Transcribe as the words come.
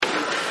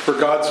For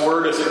God's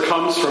word as it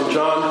comes from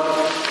John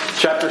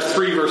chapter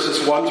 3,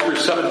 verses 1 through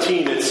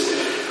 17.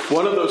 It's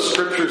one of those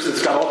scriptures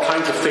that's got all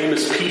kinds of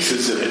famous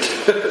pieces in it.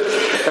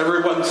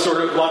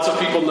 Lots of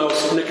people know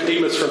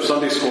Nicodemus from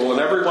Sunday school,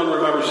 and everyone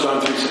remembers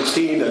John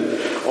 3:16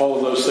 and all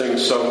of those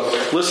things. So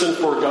listen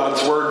for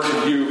God's word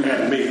to you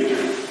and me.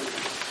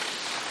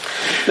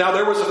 Now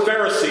there was a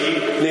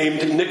Pharisee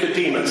named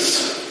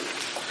Nicodemus,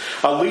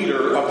 a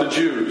leader of the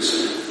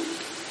Jews.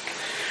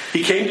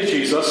 He came to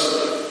Jesus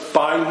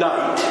by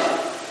night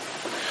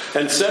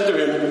and said to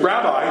him,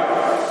 "Rabbi,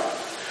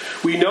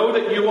 we know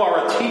that you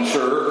are a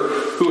teacher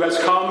who has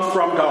come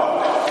from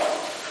God.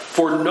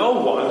 For no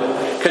one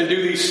can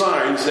do these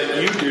signs that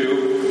you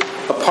do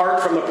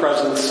apart from the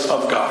presence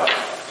of God."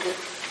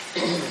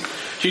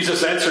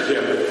 Jesus answered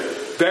him,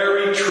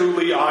 "Very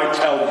truly I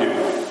tell you,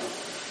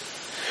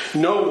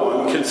 no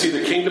one can see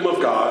the kingdom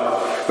of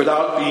God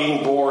without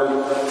being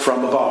born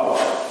from above."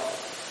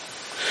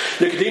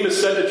 Nicodemus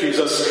said to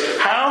Jesus,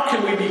 "How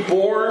can we be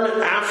born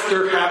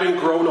after having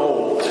grown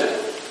old?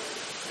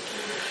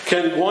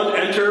 Can one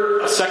enter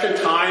a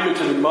second time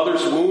into the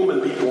mother's womb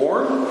and be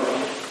born?"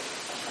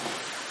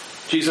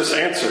 Jesus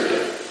answered,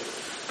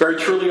 "Very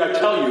truly I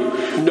tell you,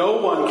 no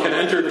one can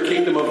enter the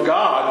kingdom of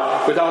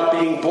God without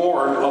being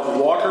born of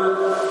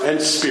water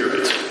and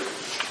spirit.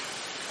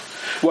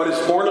 What is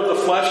born of the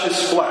flesh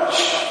is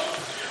flesh.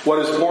 What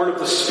is born of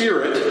the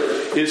Spirit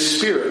is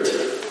spirit.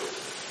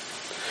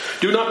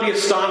 Do not be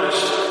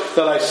astonished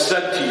that I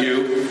said to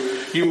you,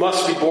 you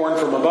must be born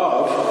from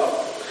above.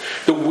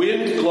 The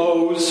wind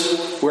blows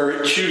where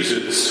it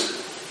chooses,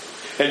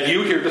 and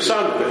you hear the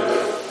sound of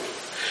it.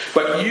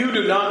 But you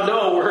do not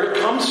know where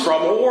it comes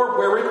from or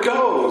where it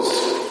goes.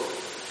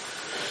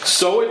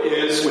 So it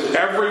is with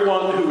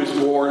everyone who is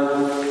born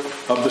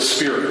of the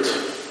Spirit."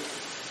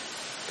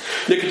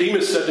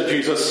 Nicodemus said to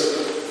Jesus,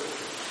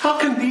 "How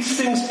can these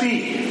things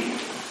be?"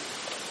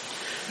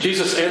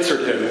 Jesus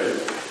answered him,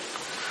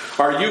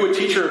 "Are you a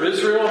teacher of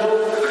Israel,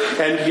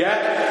 and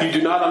yet you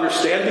do not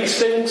understand these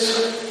things?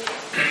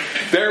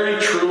 Very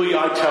truly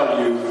I tell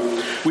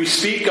you, we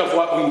speak of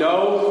what we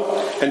know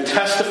and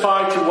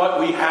testify to what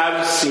we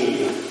have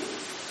seen.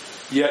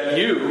 Yet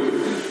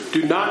you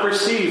do not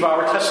receive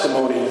our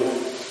testimony.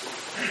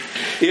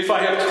 If I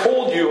have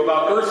told you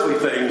about earthly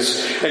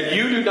things and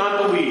you do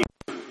not believe,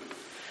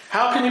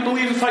 how can you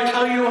believe if I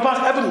tell you about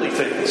heavenly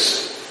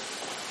things?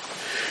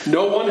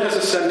 No one has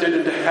ascended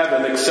into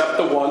heaven except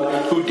the one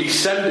who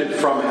descended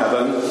from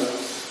heaven,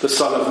 the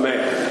Son of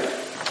Man.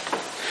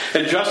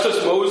 And just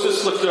as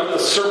Moses lifted up the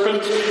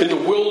serpent in the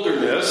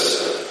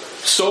wilderness,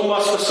 so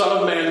must the Son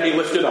of Man be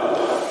lifted up,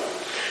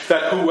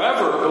 that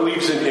whoever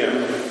believes in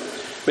him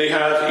may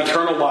have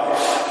eternal life.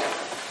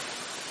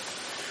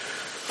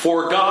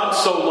 For God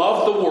so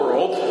loved the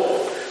world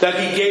that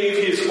he gave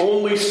his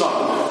only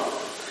Son,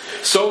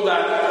 so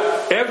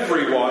that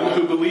everyone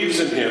who believes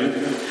in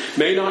him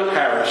may not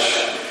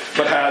perish,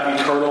 but have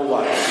eternal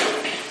life.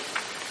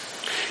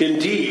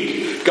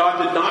 Indeed,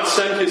 God did not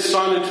send his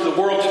Son into the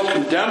world to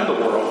condemn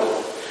the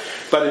world,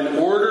 but in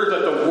order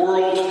that the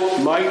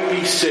world might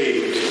be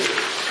saved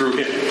through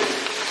him."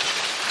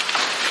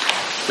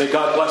 May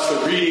God bless the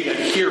reading and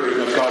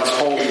hearing of God's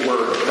holy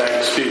word.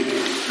 Thanks be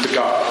to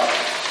God.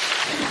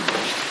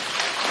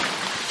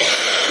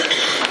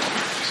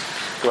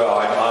 Well,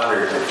 I'm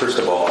honored, first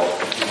of all.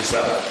 Is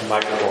that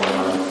microphone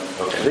on?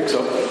 Okay. I think so.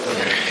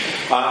 Okay.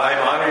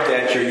 I'm honored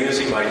that you're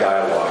using my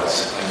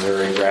dialogues. I'm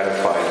very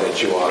gratified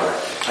that you are.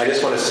 I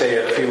just want to say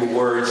a few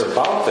words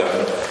about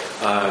them.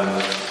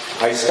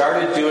 I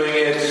started doing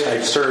it.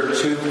 I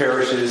served 2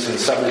 parishes in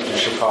suburbs of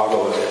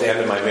Chicago at the end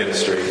of my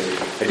ministry.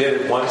 I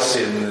did it once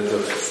in the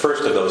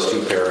first of those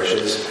 2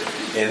 parishes,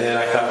 and then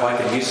I thought, well, I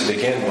could use it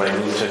again when I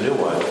moved to a new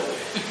one.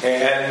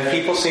 And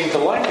people seem to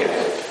like it.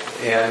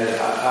 And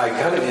I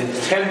kind of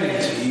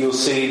intended to, you'll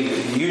see,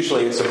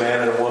 usually it's a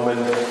man and a woman,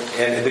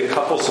 and the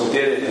couples who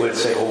did it would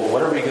say, well,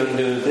 what are we going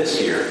to do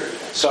this year?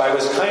 So I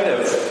was kind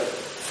of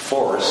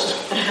forced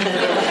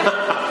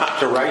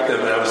to write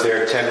them, and I was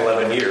there 10,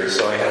 11 years,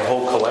 so I had a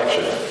whole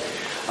collection.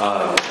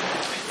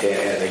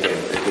 And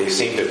again, they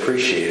seemed to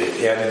appreciate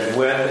it. And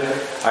when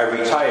I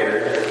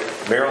retired,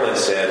 Marilyn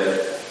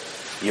said,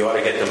 you ought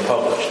to get them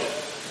published.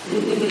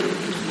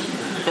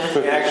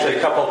 Actually, a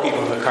couple of people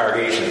from the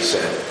congregation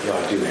said, you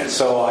ought to do that.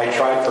 So I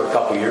tried for a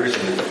couple of years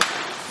and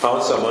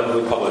found someone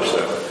who published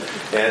them.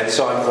 And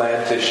so I'm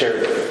glad to share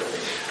them.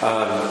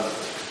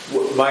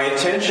 My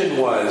intention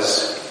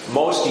was,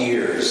 most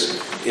years,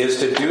 is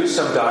to do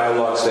some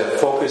dialogues that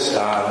focused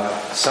on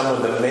some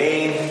of the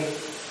main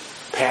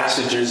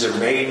passages or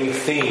main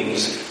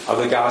themes of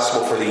the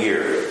gospel for the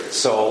year.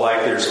 So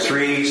like there's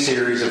 3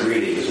 series of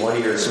readings. One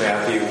year it's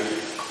Matthew,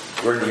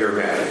 we're in the year of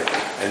Matthew,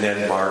 and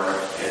then Mark,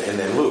 and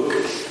then Luke.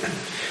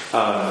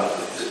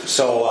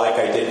 So like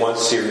I did one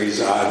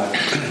series on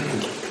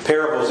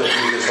parables of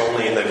Jesus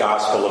only in the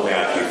Gospel of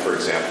Matthew, for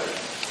example.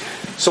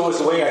 So it was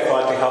the way I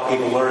thought to help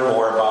people learn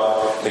more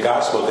about the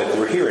gospel that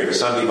we're hearing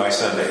Sunday by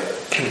Sunday.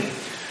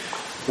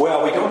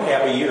 Well, we don't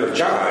have a year of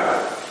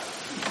John.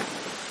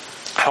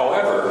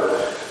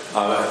 However,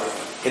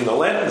 In the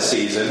Lenten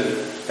season,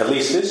 at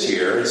least this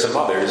year, and some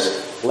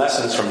others,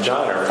 lessons from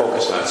John are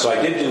focused on. So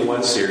I did do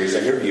one series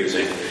that you're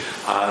using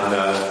on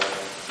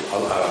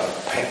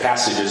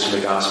passages from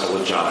the Gospel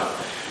of John.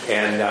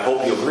 And I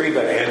hope you'll agree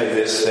by the end of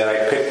this that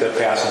I picked the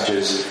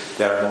passages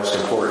that are most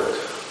important.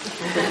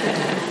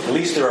 At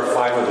least there are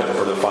 5 of them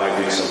for the 5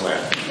 weeks of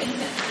Lent.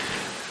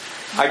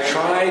 I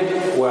tried,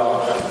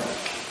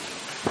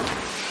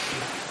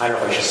 I don't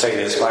know if I should say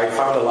this, but I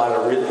found a lot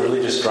of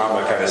religious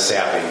drama kind of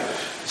sappy.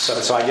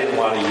 So I didn't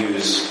want to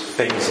use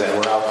things that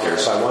were out there.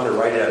 So I wanted to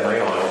write it on my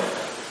own.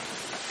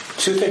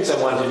 2 things I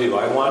wanted to do.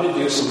 I wanted to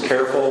do some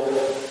careful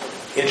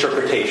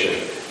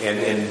interpretation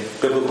and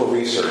biblical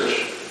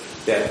research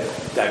that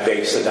I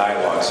base the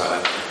dialogues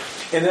on.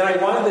 And then I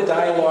wanted the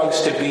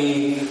dialogues to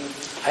be,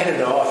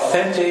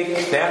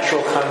 authentic,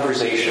 natural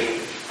conversation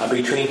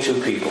between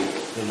 2 people.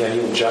 And then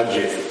you'll judge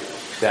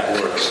if that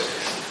works.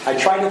 I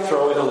tried to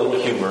throw in a little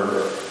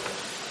humor.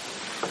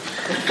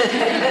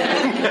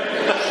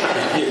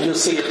 You'll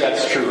see if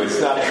that's true.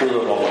 It's not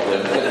true of all of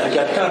them. But I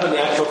got kind of a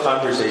natural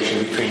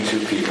conversation between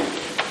 2 people.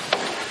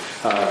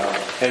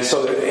 And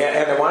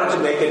I wanted to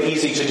make it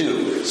easy to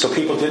do. So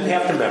people didn't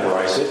have to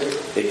memorize it.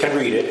 They can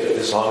read it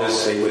as long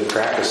as they would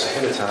practice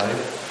ahead of time.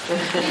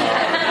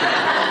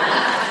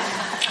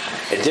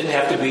 It didn't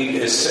have to be,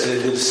 the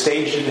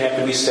stage didn't have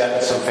to be set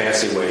in some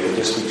fancy way. It would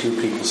just be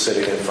 2 people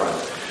sitting in front.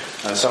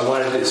 So I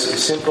wanted it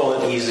simple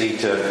and easy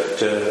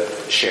to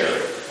share.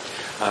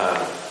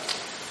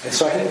 And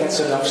so I think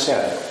that's enough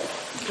said.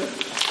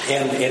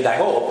 And I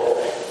hope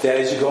that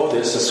as you go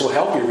this will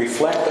help you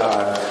reflect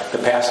on the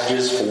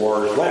passages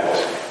for Lent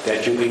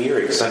that you'll be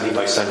hearing Sunday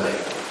by Sunday.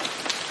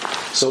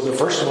 So the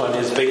first one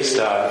is based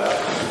on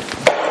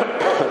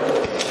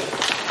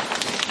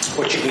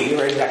what you'll be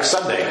hearing next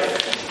Sunday.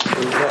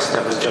 The rest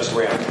of it is just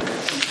read.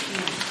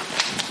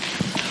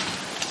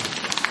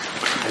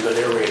 And the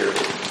narrator.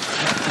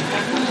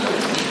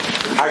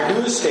 Our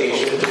news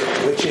station,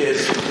 which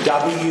is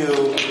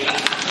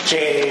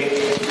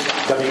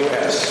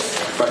WJWS.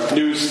 Right,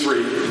 News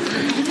 3.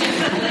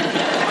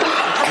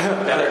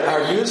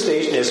 Our news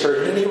station has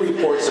heard many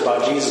reports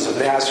about Jesus of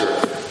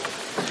Nazareth.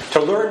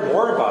 To learn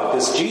more about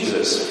this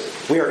Jesus,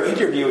 we are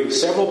interviewing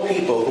several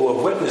people who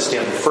have witnessed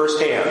him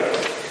firsthand.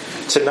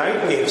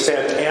 Tonight we have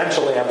sent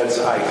Angela Evans.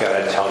 I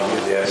gotta tell you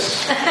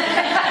this.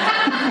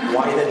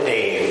 Why the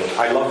name?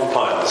 I love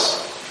puns.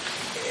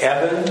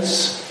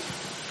 Evans,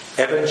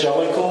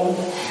 Evangelical,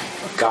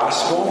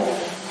 Gospel,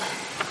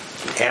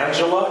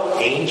 Angela,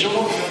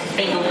 Angel.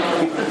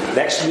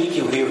 Next week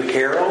you'll hear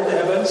Harold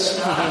Evans.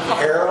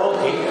 Harold.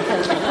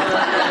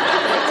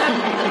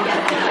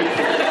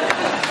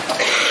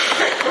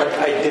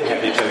 I didn't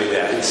have to tell you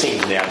that. It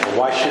seems natural.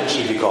 Why shouldn't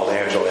she be called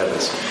Angela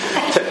Evans?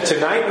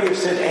 Tonight we have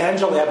sent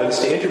Angela Evans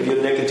to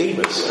interview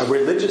Nicodemus, a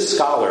religious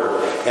scholar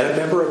and a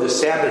member of the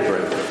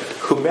Sanhedrin,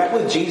 who met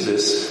with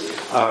Jesus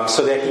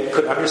so that he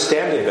could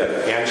understand him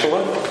better.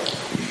 Angela?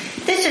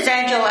 This is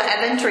Angela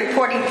Evans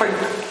reporting from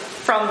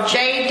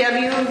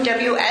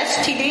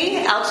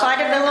JWWS-TV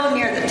outside of Willow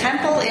near the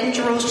temple in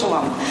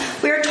Jerusalem.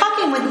 We are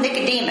talking with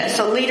Nicodemus,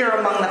 a leader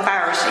among the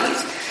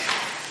Pharisees.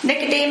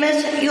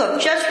 Nicodemus, you have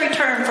just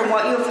returned from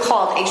what you have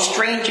called a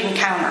strange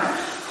encounter.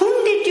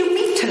 Whom did you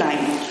meet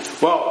tonight?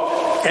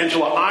 Well,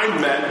 Angela, I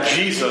met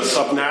Jesus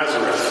of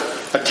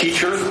Nazareth, a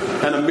teacher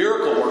and a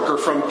miracle worker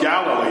from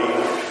Galilee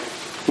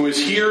who is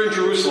here in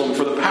Jerusalem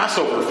for the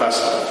Passover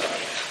festival.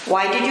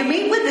 Why did you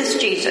meet with this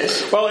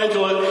Jesus? Well,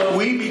 Angela,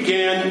 we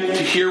began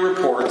to hear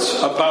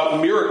reports about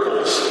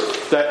miracles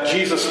that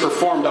Jesus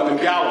performed up in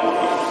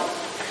Galilee.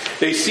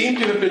 They seem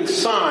to have been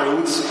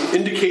signs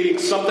indicating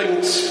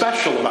something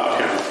special about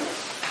him.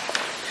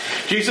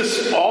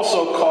 Jesus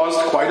also caused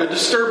quite a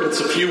disturbance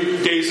a few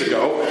days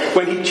ago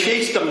when he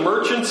chased the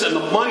merchants and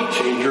the money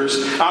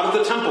changers out of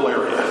the temple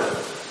area.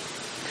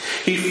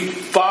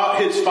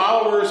 His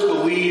followers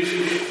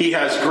believe he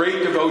has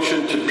great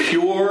devotion to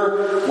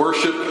pure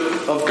worship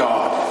of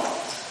God.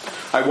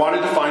 I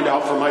wanted to find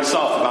out for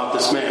myself about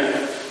this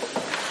man.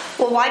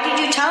 Well, why did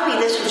you tell me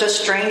this was a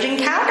strange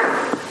encounter?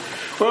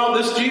 Well,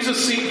 this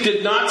Jesus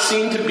did not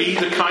seem to be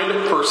the kind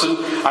of person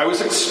I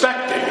was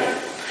expecting.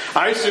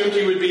 I assumed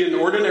he would be an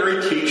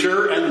ordinary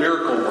teacher and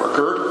miracle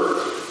worker,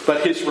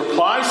 but his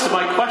replies to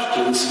my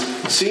questions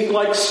seemed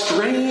like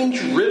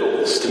strange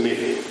riddles to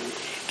me.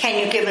 Can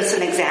you give us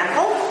an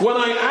example? When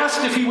I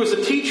asked if he was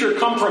a teacher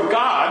come from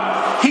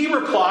God, he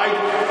replied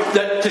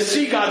that to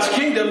see God's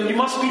kingdom, you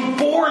must be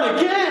born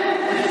again.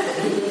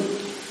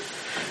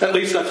 At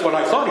least that's what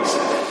I thought he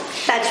said.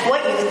 That's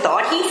what you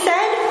thought he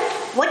said?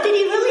 What did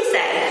he really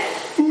say?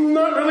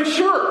 Not really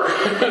sure.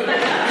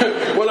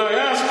 When I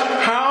asked,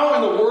 how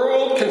in the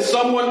world can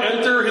someone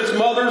enter his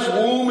mother's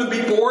womb and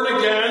be born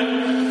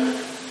again?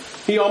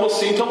 He almost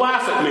seemed to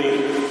laugh at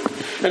me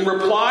and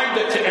replied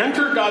that to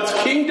enter God's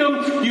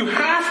kingdom, you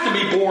have to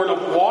be born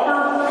of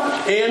water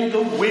and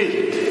the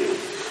wind.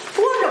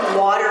 Born of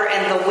water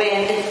and the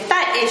wind?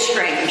 That is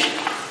strange.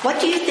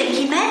 What do you think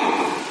he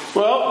meant?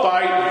 Well,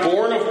 by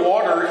born of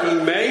water, he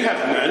may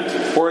have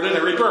meant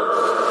ordinary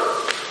birth.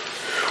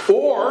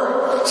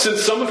 Or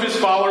since some of his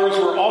followers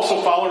were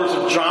also followers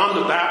of John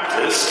the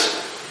Baptist,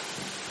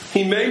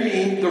 he may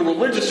mean the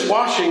religious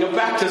washing of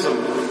baptism.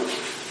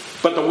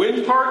 But the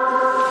wind part,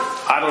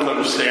 I don't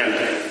understand.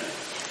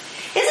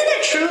 Isn't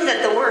it true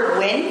that the word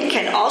wind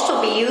can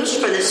also be used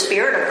for the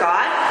Spirit of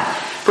God?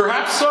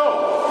 Perhaps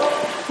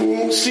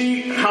so.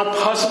 See how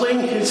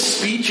puzzling his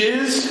speech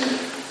is?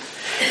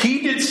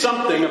 He did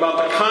something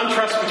about the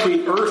contrast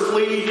between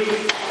earthly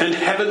and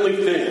heavenly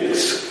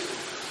things.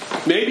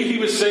 Maybe he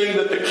was saying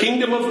that the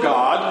kingdom of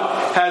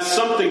God has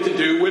something to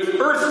do with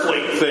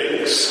earthly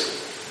things.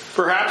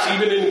 Perhaps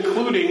even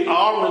including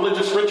our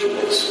religious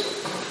rituals.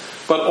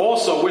 But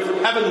also with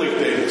heavenly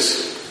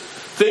things.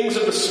 Things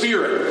of the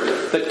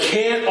Spirit that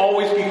can't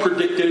always be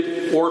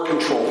predicted or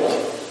controlled.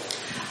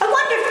 I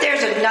wonder if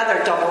there's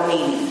another double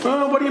meaning.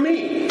 What do you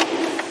mean?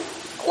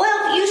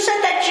 Well, you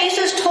said that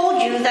Jesus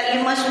told you that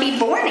you must be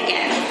born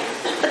again.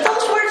 But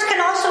those words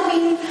can also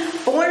mean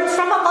born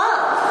from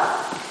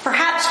above.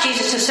 Perhaps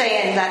Jesus is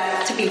saying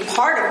that to be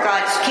part of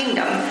God's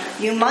kingdom,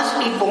 you must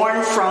be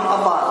born from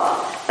above.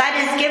 That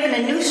is, given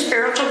a new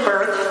spiritual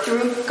birth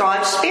through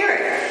God's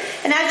Spirit.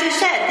 And as you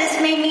said,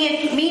 this may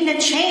mean a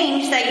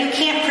change that you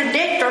can't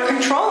predict or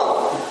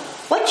control.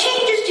 What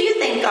changes do you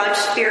think God's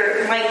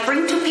Spirit might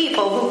bring to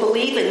people who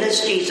believe in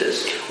this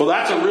Jesus? Well,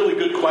 that's a really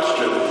good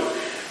question.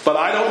 But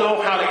I don't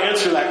know how to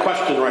answer that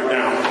question right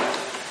now.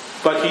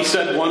 But he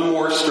said one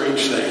more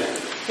strange thing.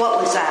 What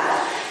was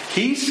that?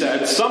 He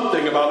said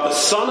something about the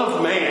Son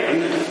of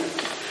Man.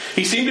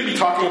 He seemed to be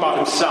talking about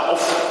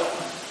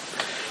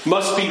himself.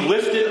 Must be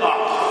lifted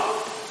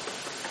up.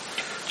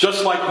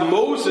 Just like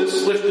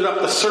Moses lifted up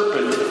the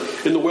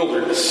serpent in the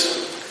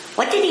wilderness.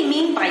 What did he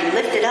mean by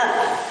lifted up?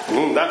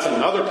 That's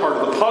another part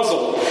of the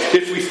puzzle.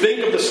 If we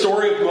think of the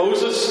story of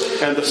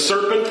Moses and the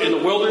serpent in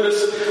the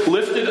wilderness,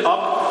 lifted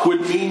up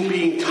would mean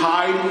being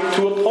tied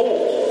to a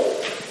pole.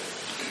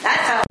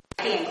 That's how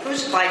being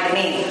crucified to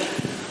me.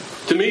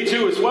 To me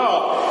too as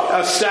well.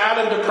 A sad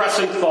and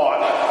depressing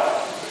thought.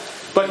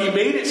 But he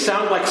made it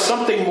sound like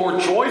something more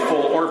joyful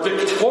or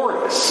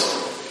victorious.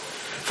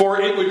 For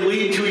it would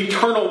lead to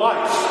eternal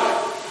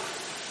life.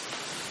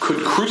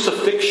 Could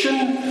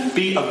crucifixion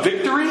be a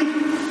victory?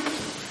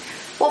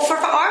 Well, for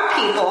our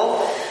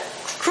people,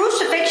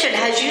 crucifixion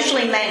has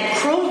usually meant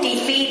cruel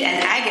defeat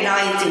and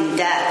agonizing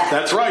death.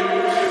 That's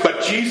right.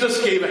 But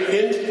Jesus gave a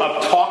hint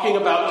of talking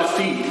about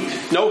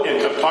defeat. No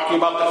hint of talking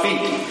about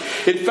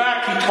defeat. In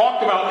fact, he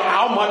talked about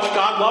how much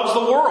God loves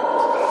the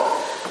world.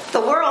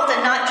 The world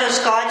and not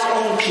just God's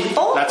own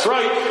people? That's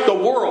right. The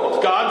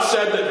world. God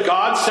said that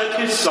God sent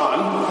his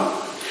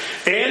Son.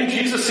 And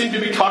Jesus seemed to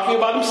be talking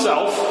about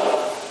himself.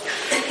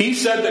 He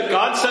said that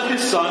God sent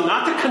his Son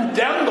not to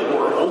condemn the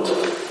world,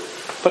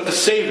 but to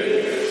save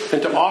it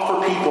and to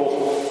offer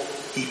people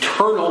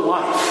eternal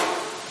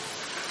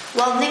life.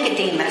 Well,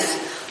 Nicodemus,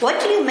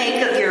 what do you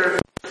make of your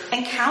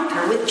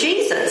encounter with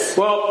Jesus?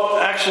 Well,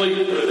 actually,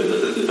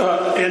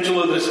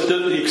 Angela,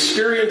 the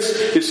experience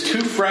is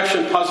too fresh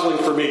and puzzling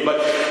for me.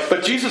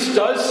 But Jesus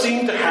does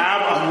seem to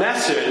have a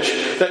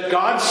message that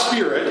God's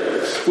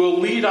Spirit will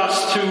lead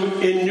us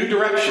in new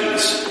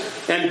directions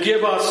and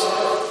give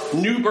us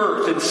new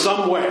birth in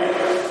some way.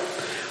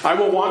 I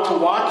will want to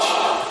watch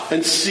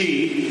and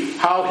see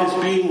how his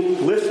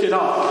being lifted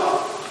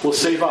up will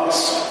save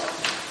us.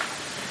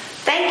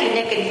 Thank you,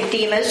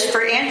 Nicodemus,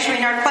 for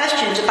answering our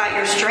questions about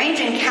your strange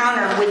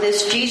encounter with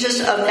this Jesus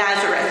of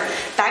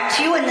Nazareth. Back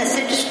to you in the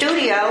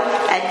studio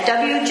at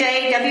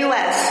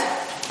WJWS.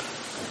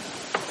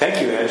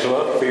 Thank you,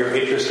 Angela, for your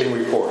interesting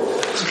report.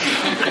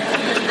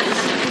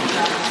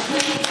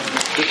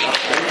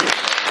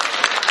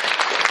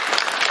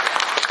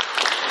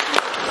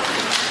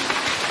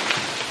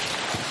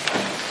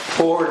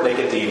 Poor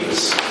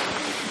Nicodemus.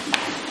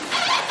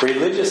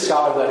 Religious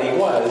scholar that he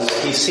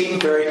was, he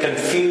seemed very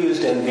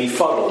confused and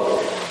befuddled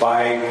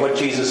by what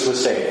Jesus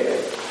was saying.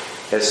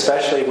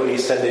 Especially when he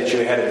said that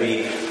you had to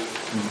be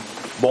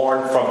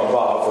born from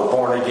above or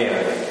born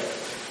again.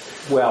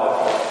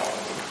 Well,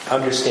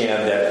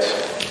 understand that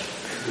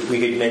we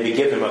could maybe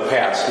give him a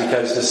pass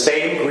because the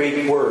same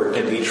Greek word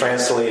can be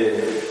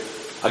translated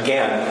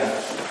again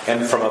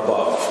and from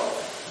above.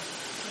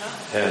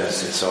 And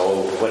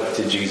so what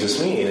did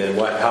Jesus mean? And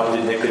how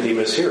did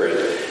Nicodemus hear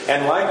it?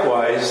 And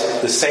likewise,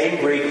 the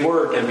same Greek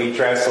word can be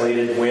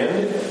translated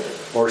wind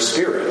or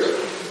spirit.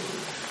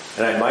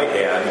 And I might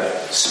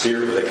add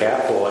spirit with a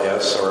capital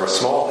S or a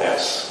small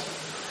s.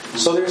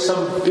 So there's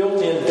some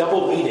built-in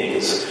double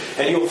meanings.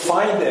 And you'll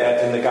find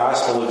that in the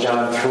Gospel of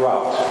John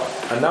throughout.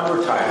 A number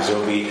of times there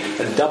will be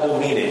double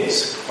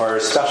meanings or a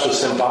special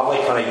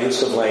symbolic kind of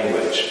use of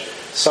language.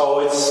 So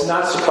it's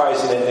not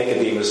surprising that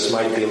Nicodemus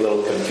might be a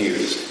little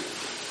confused.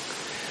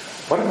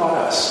 What about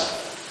us?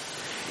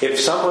 If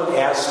someone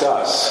asked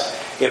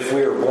us if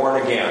we were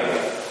born again,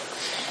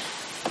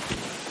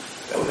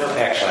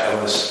 actually, I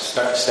want to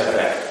step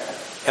back.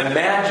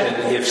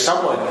 Imagine if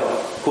someone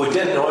who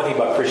didn't know anything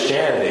about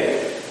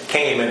Christianity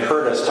came and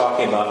heard us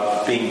talking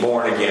about being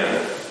born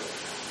again.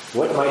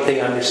 What might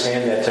they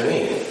understand that to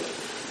mean?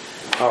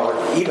 Or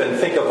even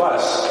think of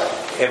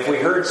us, if we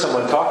heard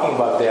someone talking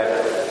about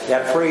that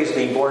that phrase,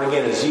 being born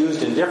again, is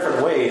used in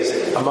different ways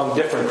among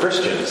different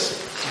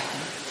Christians.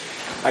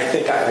 I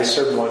think I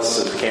served once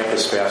as a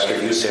campus pastor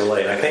at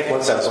UCLA, and I think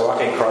once I was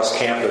walking across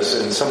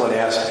campus and someone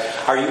asked,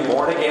 "Are you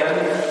born again?"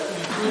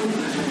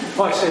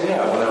 Well, I said,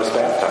 "Yeah, when I was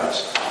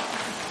baptized."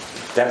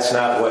 That's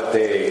not what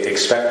they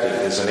expected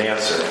as an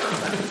answer.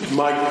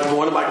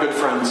 One of my good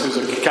friends, who's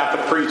a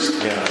Catholic priest,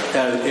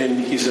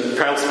 and he's a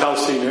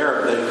Palestinian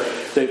Arab,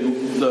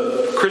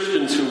 the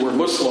Christians who were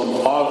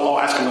Muslim all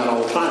ask him that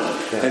all the time.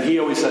 Yeah. And he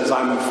always says,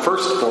 "I'm a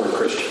firstborn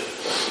Christian."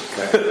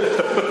 Okay.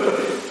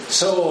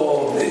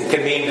 So it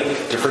can mean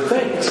different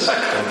things,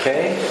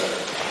 okay?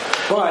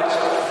 But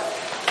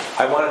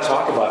I want to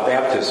talk about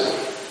baptism.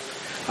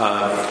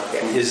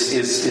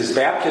 Is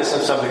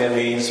baptism something that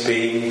means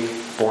being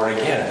born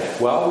again?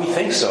 Well, we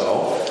think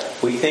so.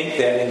 We think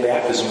that in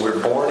baptism we're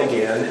born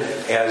again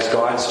as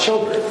God's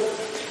children,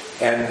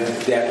 and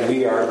that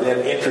we are then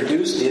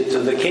introduced into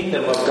the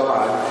kingdom of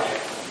God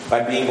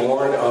by being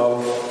born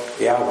of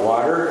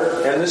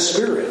water and the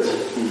Spirit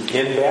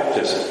in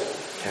baptism.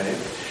 Okay?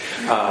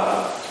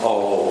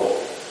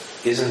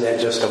 Isn't that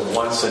just a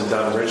once and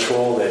done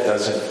ritual that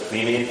doesn't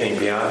mean anything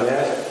beyond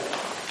that?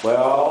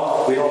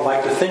 Well, we don't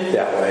like to think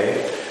that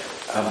way.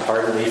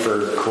 Pardon me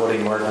for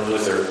quoting Martin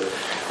Luther.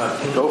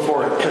 Go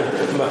for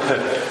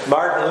it.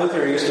 Martin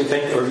Luther used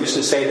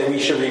to say that we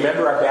should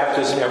remember our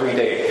baptism every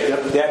day.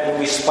 Yep. That when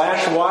we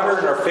splash water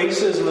in our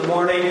faces in the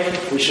morning,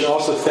 we should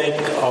also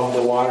think of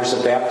the waters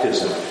of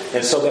baptism.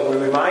 And so that we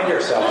remind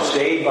ourselves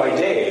day by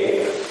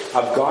day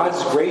of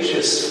God's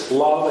gracious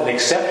love and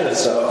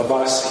acceptance of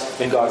us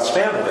in God's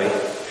family,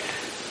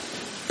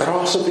 but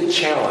also the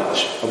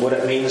challenge of what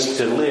it means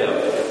to live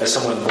as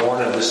someone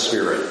born of the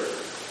Spirit.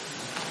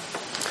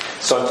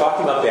 So I'm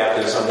talking about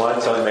baptism. I want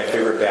to tell you my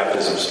favorite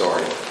baptism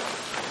story.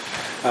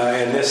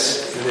 And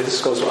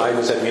this goes, I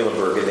was at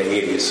Muhlenberg in the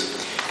 80s.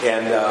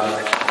 And a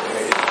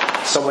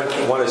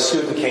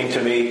student came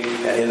to me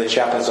in the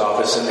chaplain's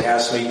office and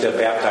asked me to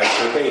baptize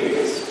her baby.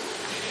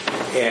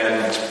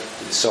 And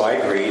so I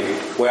agreed.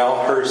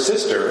 Well, her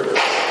sister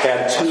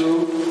had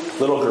two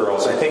little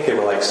girls. I think they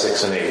were like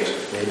 6 and 8.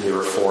 Maybe they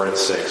were 4 and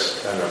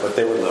 6. I don't know, but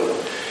they were little.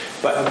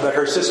 But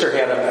her sister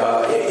had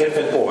an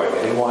infant boy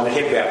and wanted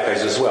him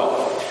baptized as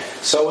well.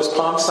 So it was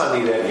Palm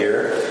Sunday that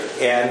year,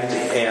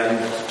 and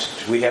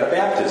we had a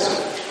baptism.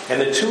 And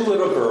the two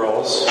little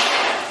girls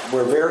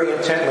were very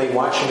intently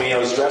watching me. I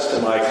was dressed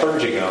in my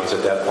clergy gowns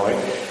at that point,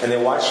 and they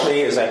watched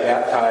me as I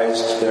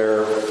baptized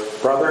their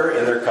brother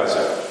and their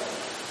cousin.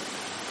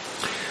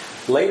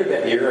 Later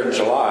that year, in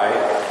July,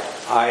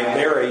 I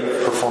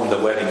performed the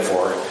wedding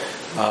for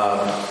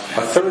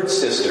a third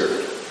sister.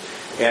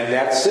 And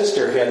that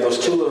sister had those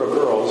two little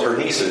girls, her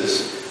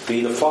nieces,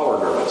 be the flower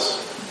girls.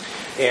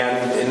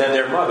 And then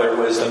their mother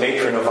was the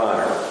matron of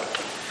honor.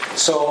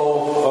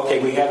 So,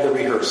 we had the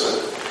rehearsal.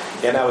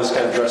 And I was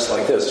kind of dressed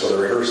like this for the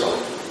rehearsal.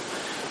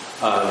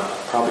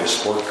 Probably a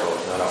sport coat,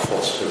 not a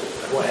full suit.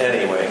 Well,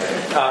 anyway,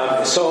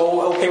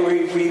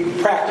 we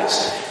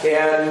practiced.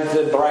 And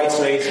the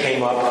bridesmaids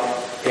came up,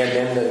 and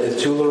then the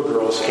two little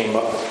girls came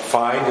up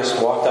fine, just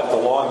walked up the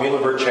long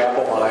Muhlenberg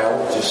Chapel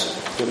aisle, just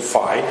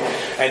fine.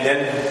 And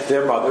then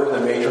their mother, the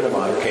matron of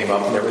honor, came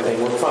up, and everything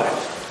went fine.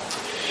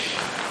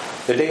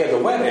 The day of the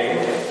wedding,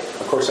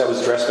 of course, I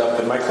was dressed up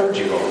in my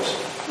clergy robes.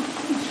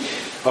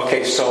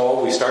 Okay,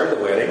 so we started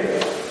the wedding.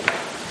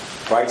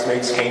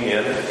 Bridesmaids came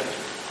in.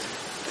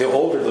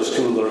 Those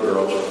two little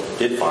girls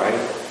did fine.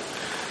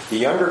 The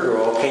younger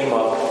girl came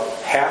up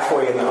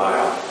halfway in the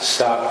aisle,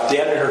 stopped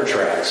dead in her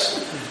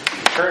tracks,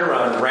 turned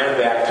around and ran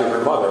back to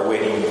her mother,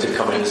 waiting to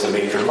come in as the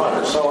matron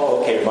mother.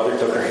 So, mother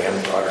took her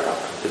hand, brought her up,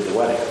 did the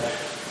wedding.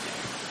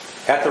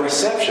 At the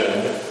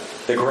reception,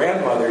 the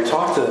grandmother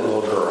talked to the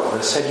little girl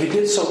and said, "You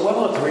did so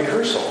well at the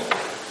rehearsal.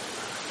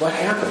 What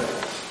happened?"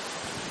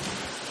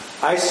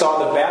 I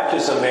saw the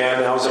baptism man,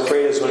 and I was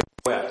afraid it was going to be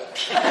wet.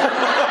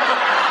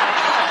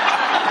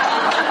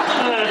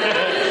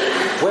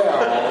 Well,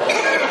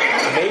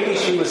 maybe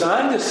she was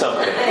onto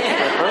something.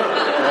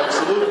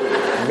 Absolutely.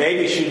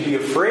 Maybe she'd be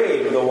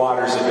afraid of the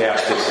waters of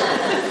baptism.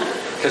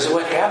 Because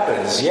what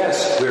happens,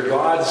 yes, we're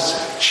God's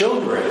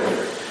children,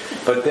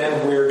 but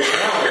then we're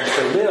challenged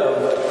to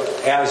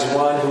live as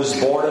one who's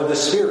born of the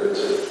Spirit.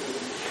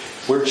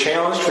 We're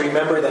challenged to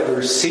remember that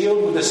we're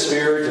sealed with the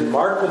Spirit and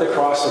marked with the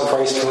cross of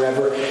Christ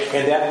forever,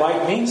 and that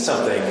might mean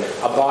something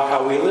about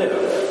how we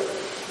live.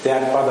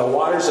 That by the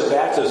waters of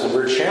baptism,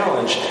 we're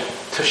challenged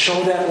to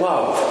show that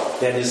love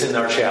that is in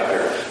our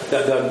chapter.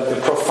 The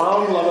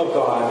profound love of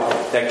God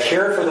that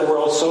cared for the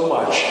world so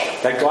much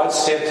that God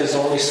sent His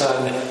only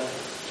Son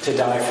to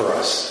die for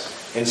us.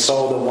 And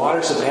so the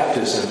waters of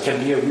baptism can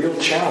be a real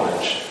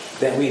challenge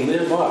that we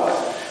live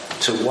up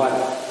to what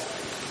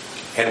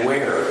and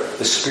where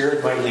the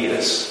Spirit might lead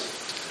us.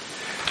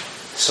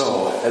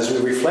 So, as we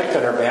reflect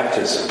on our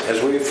baptism,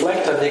 as we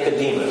reflect on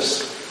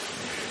Nicodemus,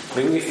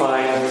 may we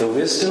find the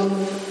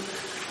wisdom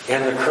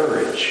and the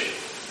courage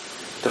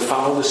to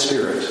follow the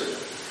Spirit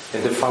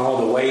and to follow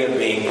the way of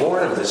being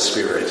born of the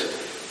Spirit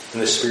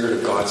and the Spirit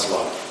of God's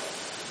love.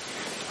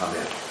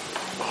 Amen.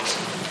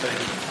 Awesome. Thank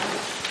you.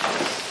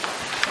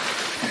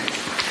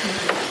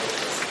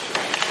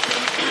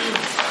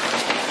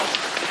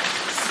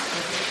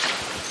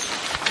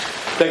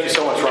 Thank you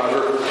so much,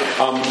 Roger.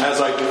 As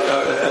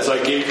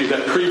I gave you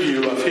that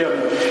preview of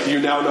him, you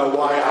now know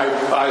why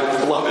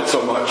I love it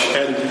so much.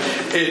 And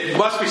it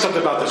must be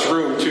something about this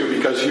room, too,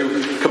 because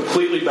you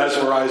completely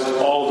mesmerized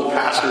all of the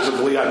pastors of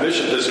Lehigh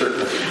Mission District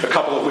a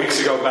couple of weeks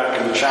ago back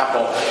in the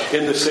chapel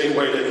in the same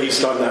way that he's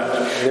done that.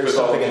 There's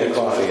something in the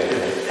coffee, I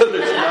think.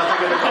 There's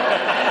nothing in the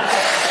coffee.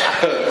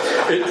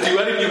 Do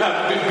any of you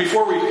have,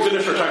 before we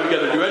finish our time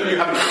together, do any of you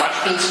have any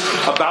questions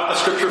about the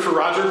scripture for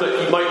Roger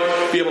that you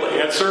might be able to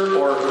answer,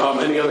 or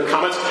any other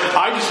comments?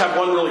 I just have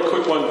one really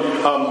quick one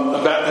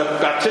about a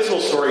baptismal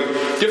story,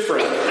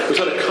 different. It was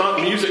at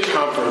a music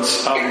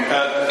conference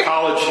at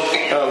college,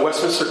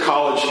 Westminster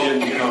College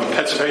in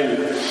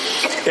Pennsylvania.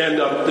 And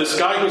this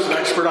guy who's an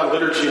expert on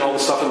liturgy and all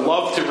this stuff and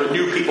loved to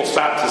renew people's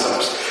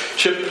baptisms.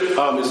 Chip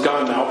is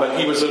gone now, but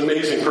he was an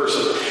amazing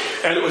person.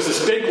 And it was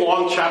this big,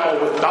 long chapel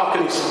with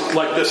balconies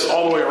like this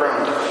all the way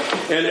around.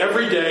 And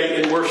every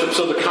day in worship,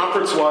 so the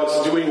conference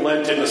was doing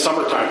Lent in the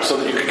summertime so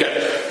that you could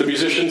get, the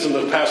musicians and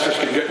the pastors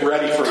could get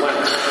ready for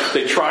Lent.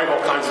 They tried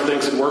all kinds of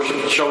things in worship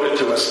and showed it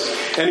to us.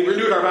 And he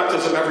renewed our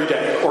baptism every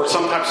day, or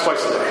sometimes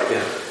twice a day.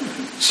 Yeah.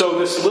 So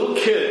this little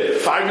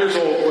kid, 5 years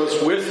old,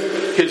 was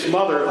with his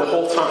mother the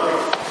whole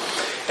time.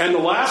 And the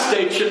last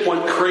day, Chip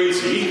went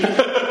crazy,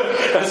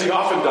 as he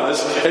often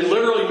does, and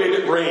literally made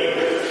it rain.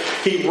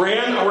 He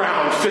ran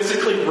around,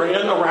 physically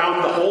ran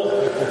around the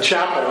whole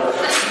chapel,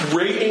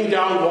 raining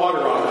down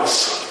water on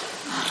us.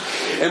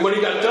 And when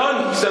he got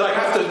done, he said, I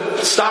have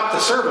to stop the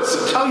service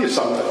and tell you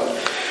something.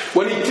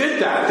 When he did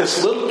that,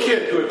 this little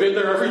kid who had been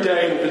there every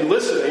day and been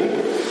listening,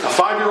 a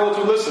 5-year-old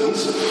who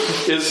listens,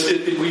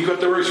 we have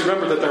to always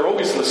remember that they're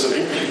always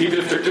listening, even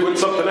if they're doing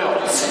something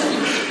else,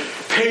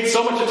 paid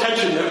so much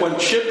attention that when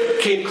Chip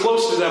came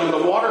close to them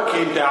and the water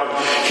came down,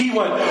 he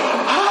went,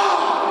 ah!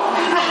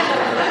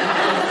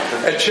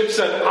 And Chip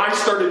said, I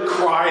started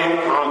crying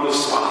on the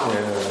spot.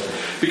 Yeah.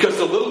 Because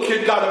the little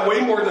kid got it way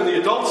more than the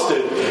adults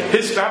did.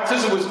 His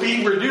baptism was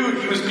being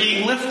renewed. He was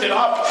being lifted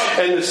up.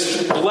 And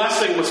this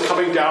blessing was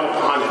coming down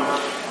upon him.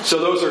 So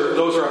those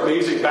are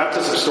amazing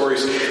baptism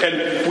stories.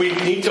 And we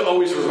need to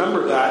always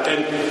remember that.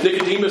 And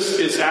Nicodemus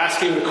is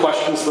asking the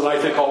questions that I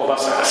think all of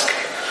us ask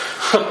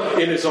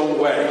in his own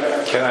way.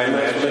 Can I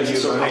imagine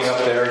you running up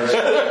there?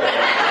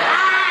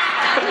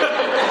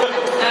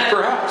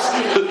 Perhaps.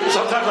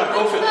 Sometimes I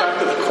go fit back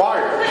to the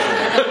choir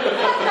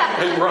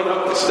and run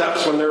up the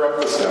steps when they're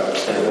up the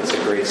steps. Yeah, that's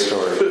a great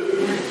story.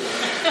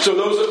 So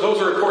those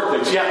are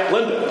important things. Yeah,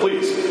 Linda,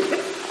 please.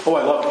 Oh,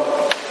 I love it.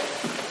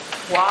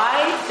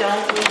 Why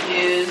don't we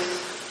use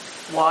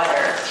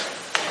water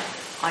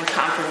on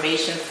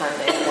Confirmation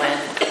Sunday when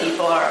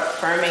people are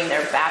affirming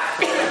their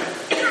baptism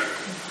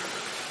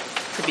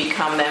to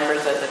become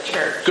members of the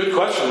church? Good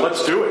question.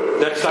 Let's do it.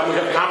 Next time we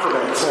have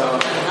confirmants.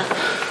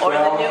 Or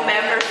the new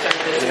member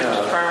service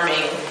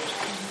affirming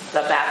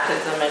the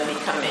baptism and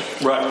becoming.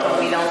 Right. But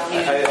we don't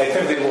use I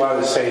think we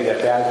want to say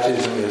that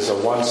baptism is a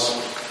once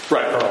for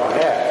all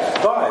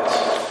act. But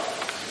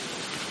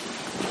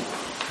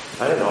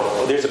I don't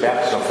know. There's a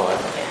baptismal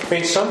font. I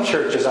mean, some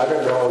churches, I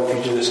don't know if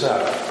you do this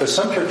now, but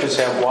some churches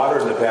have water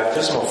in the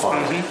baptismal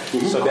font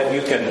so that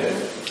you can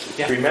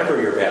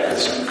remember your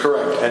baptism.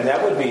 Correct. And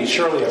that would be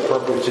surely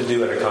appropriate to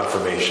do at a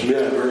confirmation.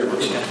 Yeah, very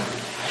much so.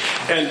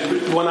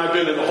 And when I've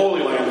been in the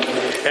Holy Land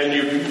and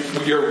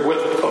you're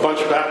with a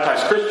bunch of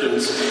baptized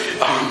Christians,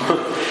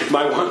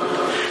 my one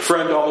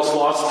friend almost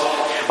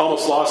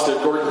lost it.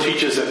 Gordon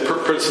teaches at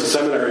Princeton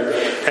Seminary,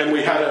 and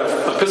we had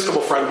an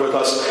Episcopal friend with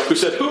us who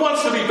said, who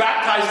wants to be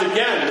baptized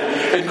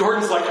again? And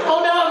Gordon's like,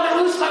 oh no, I'm going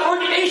to lose my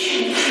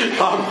ordination.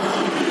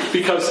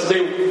 Because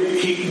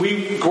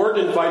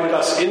Gordon invited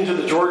us into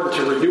the Jordan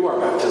to renew our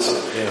baptism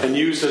and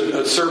use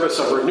a service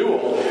of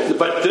renewal.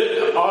 But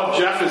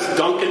Jeff is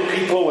dunking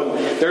people and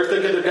they're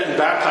thinking they're getting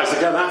baptized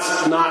again.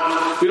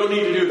 We don't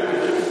need to do that.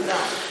 No.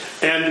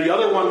 And the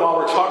other one, while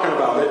we're talking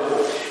about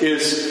it,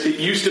 is it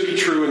used to be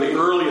true in the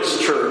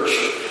earliest church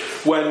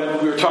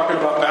when we were talking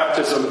about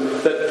baptism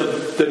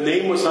that the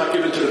name was not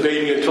given to the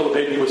baby until the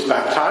baby was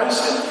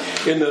baptized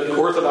in the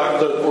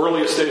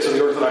earliest days of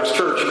the Orthodox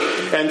Church.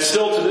 And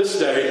still to this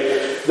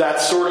day,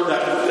 that's where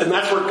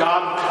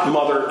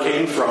godmother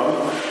came from.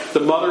 The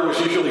mother was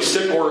usually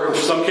sick or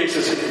in some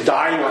cases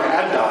dying or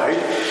had died.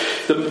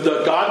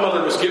 The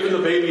godmother was given the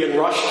baby and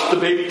rushed the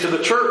baby to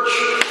the church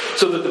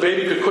so that the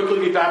baby could quickly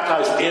be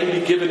baptized and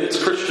be given its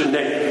Christian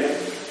name.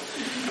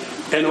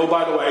 And oh,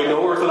 by the way,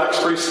 no Orthodox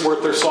priest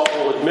worth their salt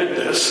will admit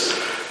this,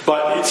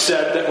 but it's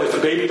said that if the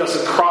baby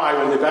doesn't cry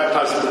when they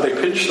baptize them, that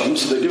they pinch them,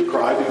 so they do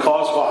cry,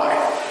 because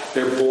why?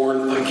 They're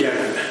born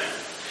again.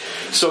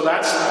 So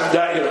that's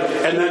that,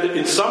 and then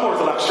in some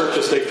Orthodox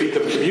churches they feed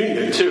them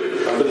communion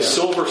too, with a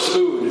silver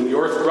spoon in the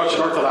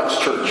Russian Orthodox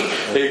Church.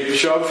 They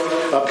shove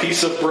a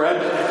piece of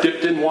bread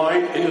dipped in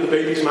wine into the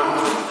baby's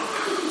mouth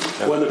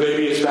when the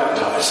baby is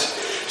baptized.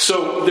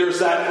 So there's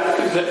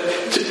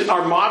that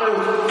our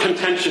modern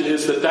contention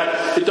is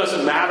that it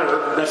doesn't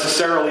matter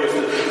necessarily if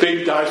the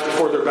baby dies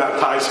before they're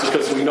baptized,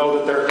 because we know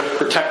that they're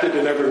protected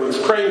and everyone's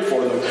praying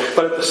for them.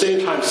 But at the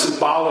same time,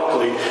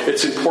 symbolically,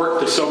 it's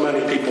important to so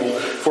many people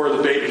for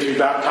the baby to be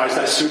baptized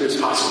as soon as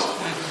possible,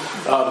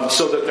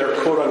 so that they're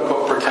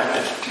quote-unquote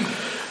protected.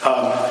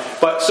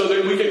 But so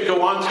that we can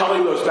go on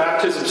telling those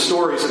baptism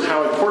stories and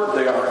how important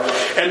they are.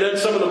 And then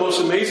some of the most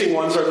amazing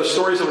ones are the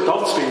stories of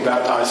adults being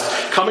baptized,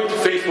 coming to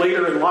faith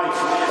later in life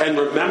and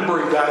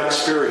remembering that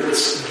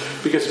experience.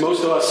 Because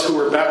most of us who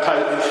were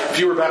baptized, if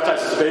you were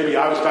baptized as a baby,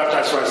 I was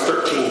baptized when I was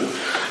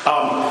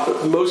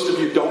 13. Most of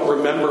you don't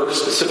remember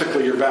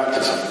specifically your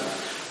baptism.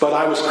 But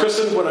I was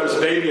christened when I was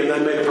a baby and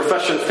then made a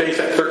profession of faith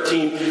at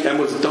 13 and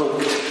was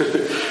dunked.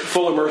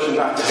 Full immersion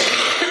baptism.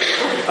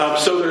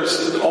 So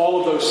there's all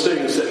of those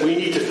things that we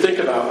need to think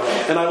about.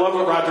 And I love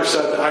what Roger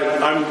said.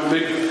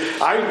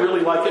 I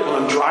really like it when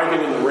I'm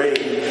driving in the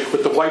rain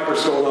with the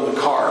wipers going on the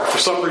car. For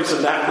some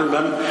reason, I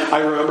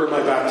remember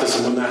my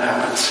baptism when that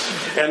happens.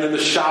 And in the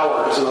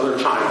shower is another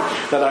time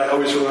that I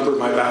always remember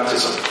my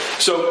baptism.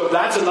 So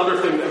that's another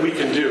thing that we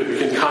can do. We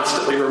can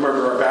constantly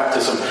remember our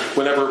baptism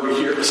whenever we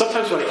hear.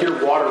 Sometimes when I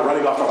hear water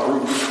running off a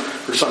roof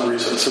for some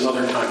reason, it's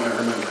another time I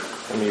remember.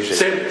 I'm usually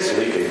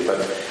sleeping, but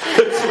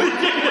it's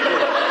leaking.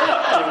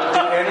 Do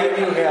any of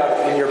you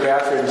have in your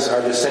bathrooms,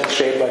 are the sinks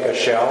shaped like a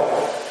shell?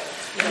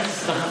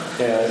 Yes.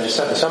 Yeah, just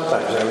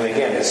sometimes. I mean,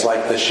 again, it's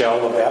like the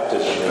shell of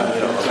baptism.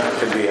 It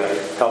could be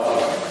helpful.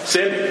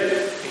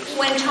 Sandy?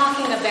 When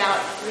talking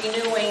about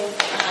renewing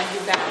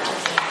your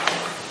baptism,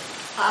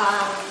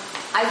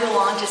 I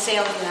belong to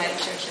Salem United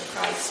Church of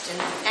Christ in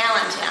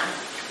Allentown,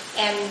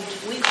 and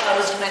we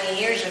closed many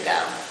years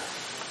ago.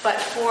 But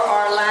for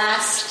our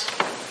last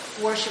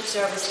worship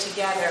service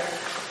together,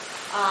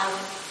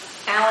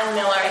 Alan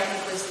Miller, I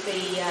think, was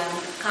the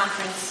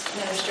conference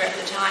minister at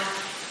the time,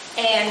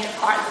 and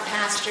the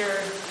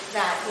pastor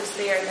that was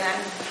there then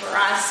for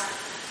us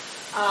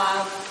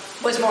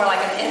was more like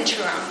an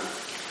interim.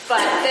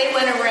 But they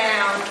went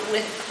around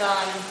with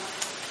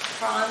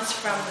prawns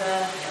from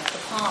the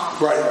palm.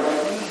 Right.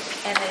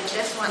 And they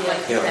just went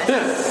like Yeah.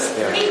 this.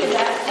 Yeah. We did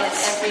that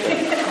every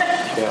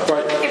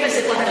Right. Give us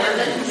a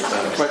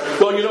Right.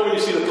 Well, when you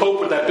see the Pope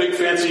with that big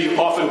fancy,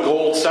 often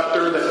gold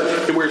scepter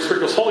where he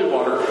sprinkles holy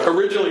water,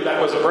 originally that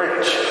was a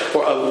branch,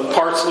 or a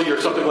parsley or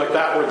something like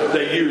that, where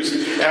they used,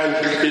 and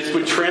it's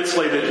been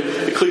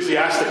translated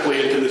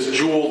ecclesiastically into this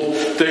jeweled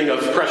thing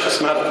of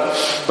precious metal.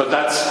 But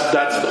that's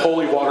the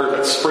holy water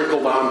that's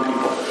sprinkled on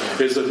people,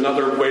 is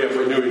another way of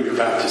renewing your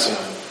baptism.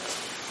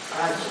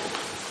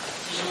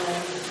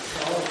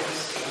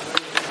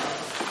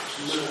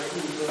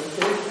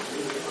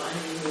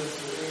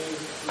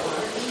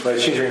 But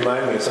she's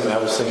reminding me of something I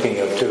was thinking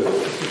of too.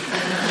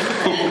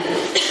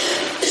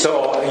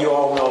 So you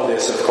all know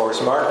this, of course.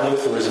 Martin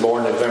Luther was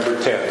born November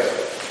 10th.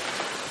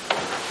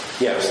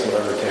 Yes,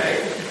 November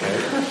 10th.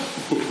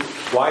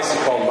 Okay. Why is he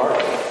called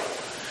Martin?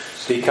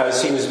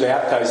 Because he was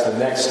baptized the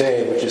next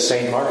day, which is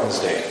St. Martin's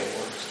Day.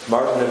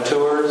 Martin of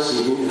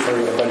Tours,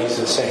 but he's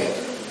a saint.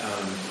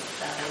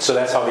 So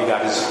that's how he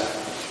got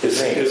his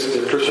name. His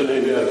Christian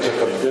name, yeah.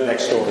 Took him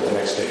next door the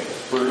next day.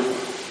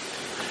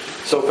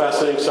 So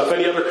fascinating stuff.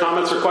 Any other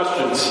comments or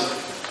questions?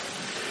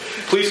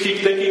 Please keep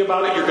thinking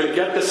about it. You're going to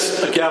get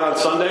this again on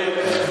Sunday.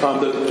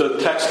 The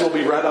text will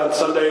be read on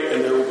Sunday,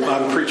 and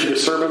I'm preaching a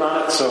sermon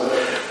on it. So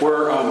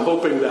we're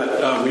hoping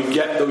that we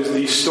get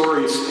these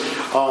stories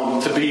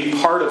to be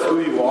part of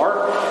who you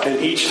are. And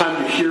each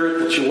time you hear it,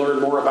 that you learn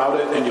more about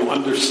it and you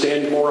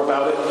understand more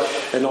about it,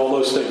 and all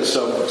those things.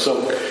 So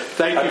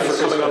thank you for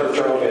coming on our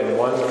journey. And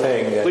one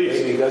thing that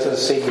maybe doesn't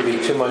seem to be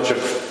too much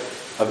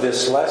of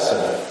this lesson,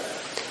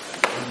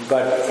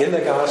 but in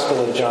the Gospel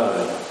of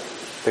John,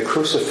 the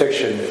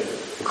crucifixion,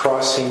 the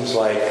cross seems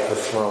like a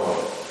throne.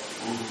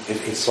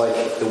 It's like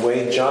the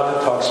way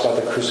John talks about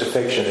the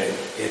crucifixion,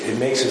 it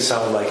makes it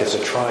sound like it's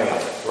a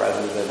triumph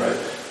rather than... Right.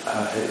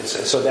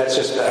 So that's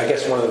just, I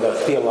guess, one of the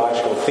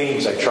theological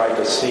themes I tried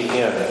to sneak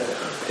in.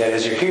 That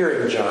as you're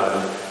hearing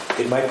John,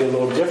 it might be a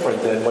little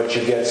different than what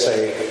you get,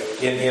 say,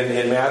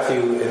 in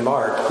Matthew and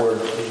Mark,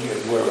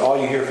 where all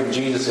you hear from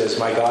Jesus is,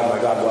 my God,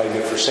 why have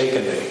you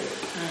forsaken me?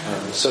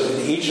 So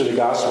each of the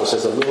Gospels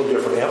has a little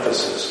different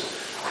emphasis.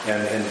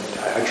 And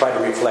I try to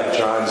reflect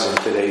John's in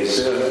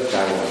today's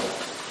dialogue.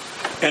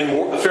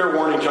 And a fair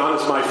warning, John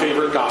is my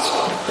favorite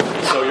gospel.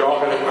 So you all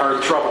are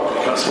in trouble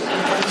because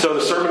so the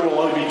sermon will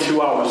only be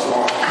 2 hours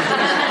long.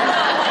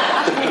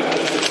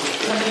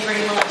 Somebody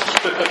bring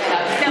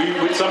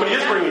lunch. Somebody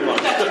is bringing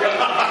lunch.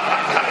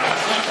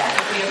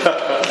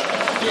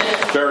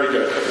 Very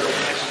good.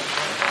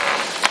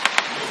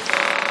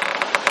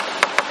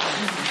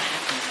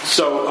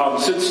 So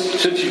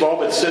since you've all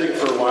been sitting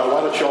for a while,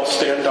 why don't you all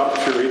stand up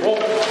if you're able,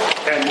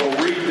 and we'll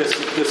read this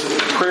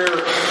prayer,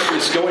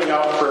 this going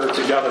out prayer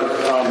together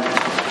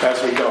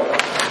as we go.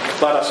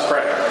 Let us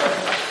pray.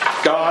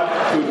 God,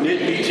 who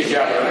knit me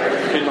together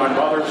in my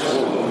mother's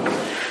womb,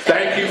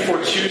 thank you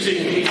for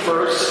choosing me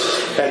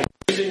first and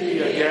choosing me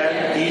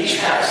again each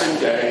passing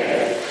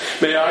day.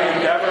 May I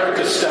endeavor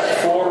to step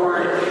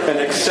forward and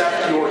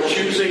accept your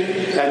choosing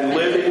and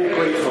living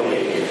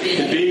gratefully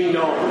in being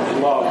known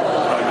and loved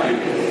by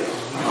you.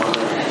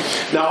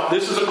 Now,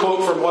 this is a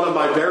quote from one of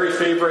my very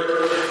favorite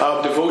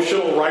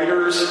devotional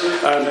writers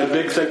and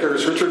big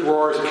thinkers. Richard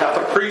Rohr is a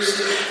Catholic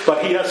priest,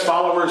 but he has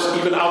followers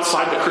even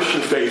outside the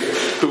Christian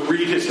faith who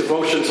read his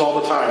devotions all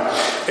the time,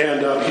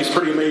 and he's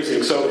pretty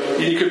amazing. So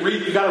you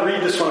got to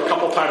read this one a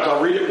couple times.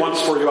 I'll read it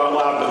once for you out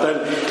loud, but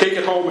then take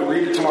it home and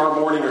read it tomorrow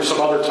morning or some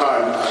other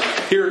time.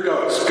 Here it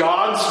goes.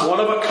 God's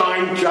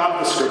one-of-a-kind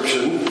job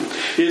description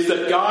is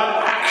that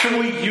God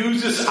actually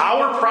uses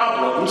our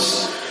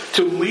problems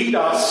to lead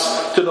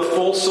us to the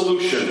full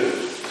solution.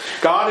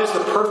 God is the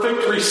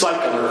perfect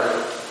recycler.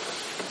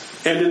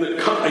 And in the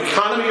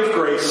economy of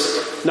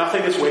grace,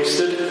 nothing is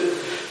wasted.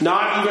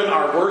 Not even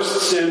our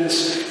worst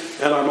sins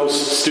and our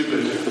most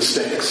stupid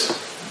mistakes.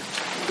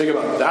 Think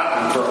about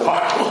that one for a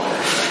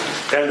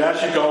while. And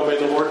as you go, may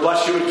the Lord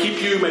bless you and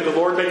keep you. May the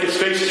Lord make his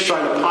face to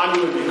shine upon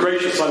you and be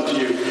gracious unto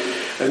you.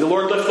 And the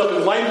Lord lift up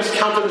and light his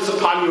countenance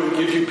upon you and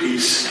give you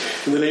peace.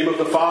 In the name of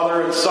the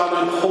Father and Son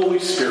and Holy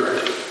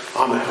Spirit.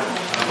 Amen.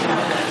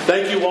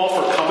 Thank you all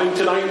for coming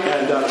tonight,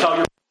 and tell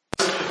your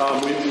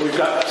friends we've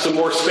got some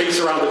more space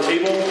around the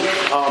table,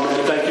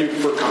 and thank you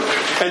for coming.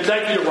 And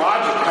thank you to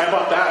Roger. How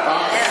about that,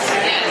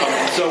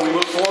 huh? So we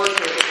look forward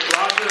to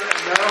Roger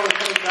and Marilyn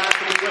coming back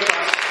to be with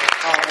us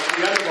at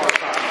the end of our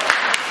time.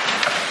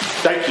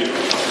 Thank you.